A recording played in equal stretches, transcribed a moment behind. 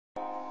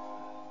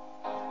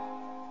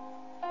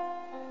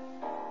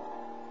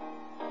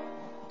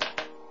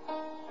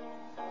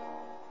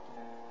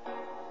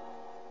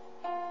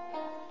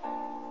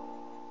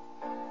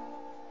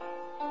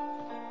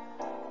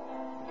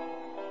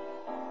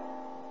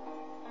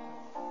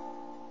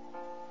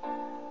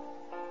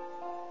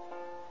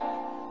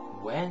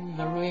when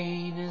the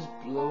rain is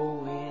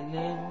blowing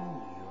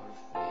in your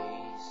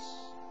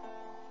face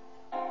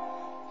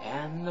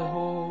and the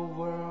whole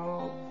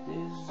world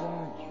is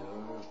on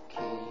your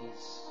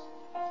case.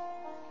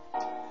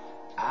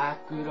 I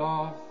could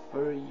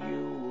offer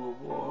you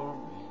a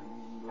warm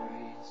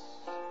embrace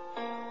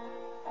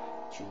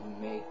to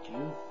make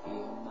you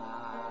feel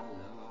my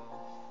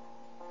love.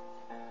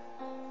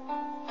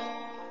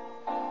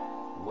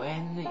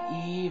 When the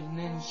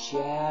evening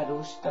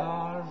shadow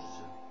stars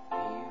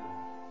appear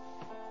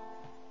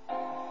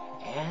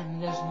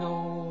and there's no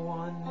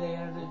one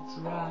there to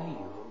dry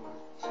your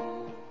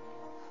tears,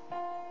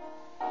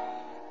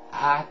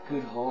 I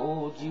could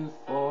hold you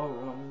for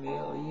a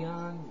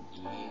million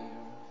years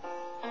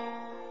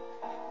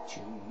to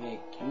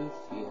make you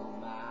feel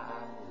my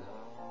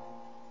love.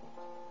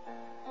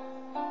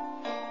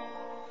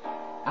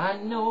 I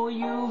know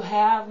you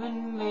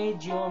haven't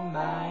made your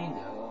mind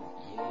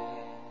up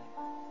yet,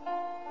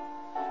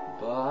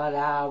 but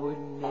I would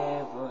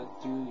never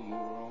do you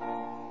wrong.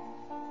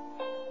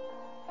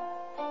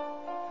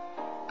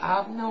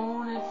 I've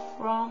known it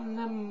from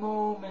the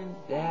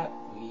moment that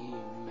we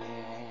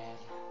met.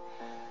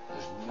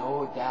 There's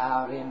no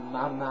doubt in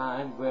my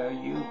mind where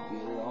you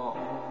belong.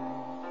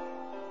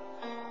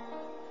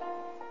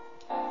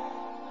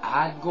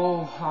 I'd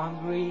go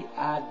hungry,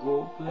 I'd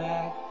go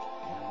black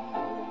and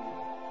blue,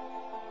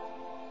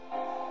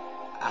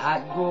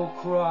 I'd go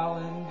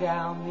crawling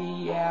down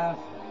the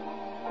avenue.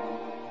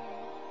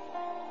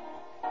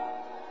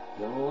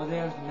 Though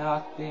there's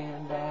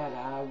nothing that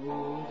I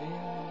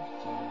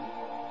wouldn't do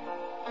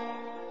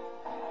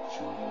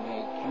to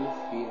make you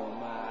feel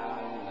my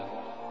love.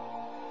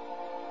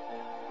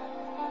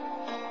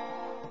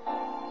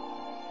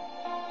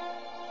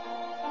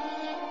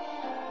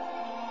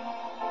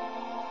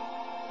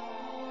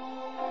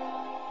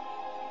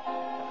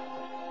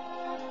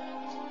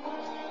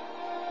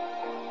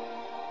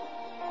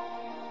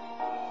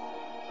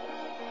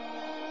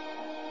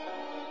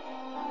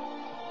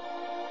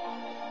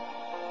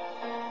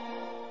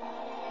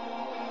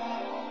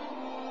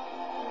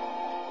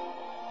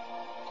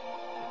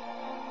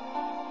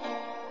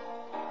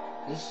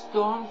 The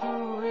storms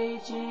were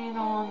raging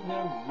on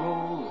the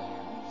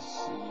rolling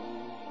sea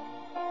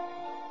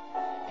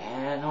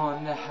and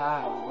on the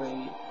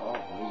highway of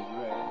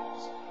regret.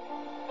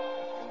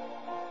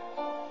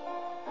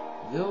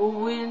 The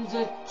winds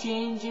are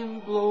changing,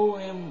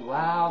 blowing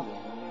wild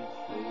and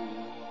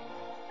free.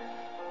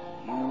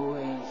 You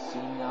ain't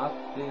seen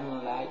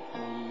nothing like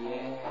me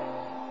yet.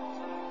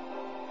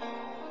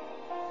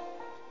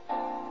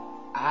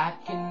 I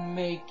can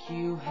make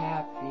you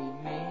happy,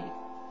 make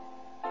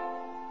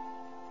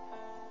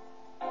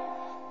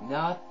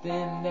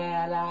nothing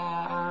that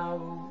I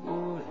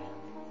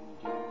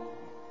wouldn't do.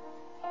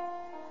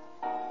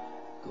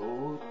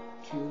 Go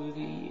to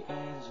the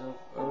ends of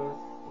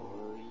earth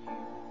for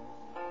you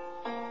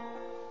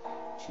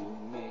to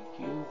make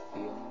you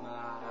feel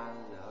my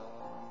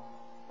love,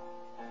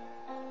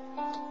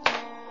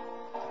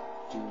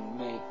 to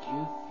make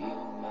you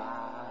feel my